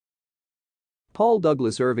Paul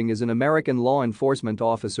Douglas Irving is an American law enforcement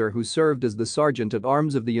officer who served as the Sergeant at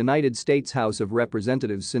Arms of the United States House of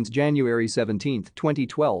Representatives since January 17,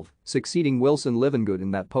 2012, succeeding Wilson Livingood in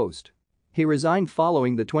that post. He resigned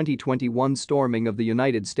following the 2021 storming of the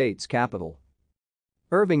United States Capitol.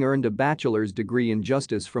 Irving earned a bachelor's degree in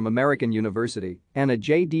justice from American University and a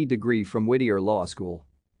JD degree from Whittier Law School.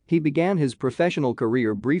 He began his professional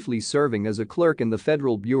career briefly serving as a clerk in the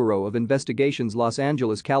Federal Bureau of Investigation's Los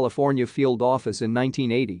Angeles, California field office in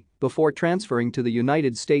 1980 before transferring to the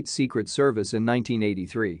United States Secret Service in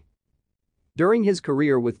 1983. During his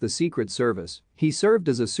career with the Secret Service, he served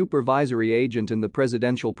as a supervisory agent in the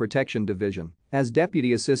Presidential Protection Division, as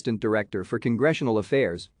Deputy Assistant Director for Congressional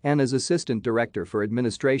Affairs, and as Assistant Director for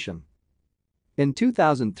Administration. In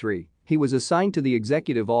 2003, he was assigned to the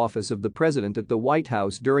Executive Office of the President at the White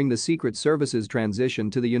House during the Secret Service's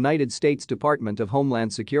transition to the United States Department of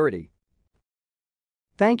Homeland Security.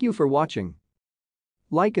 Thank you for watching.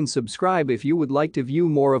 Like and subscribe if you would like to view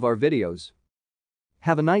more of our videos.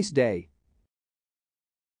 Have a nice day.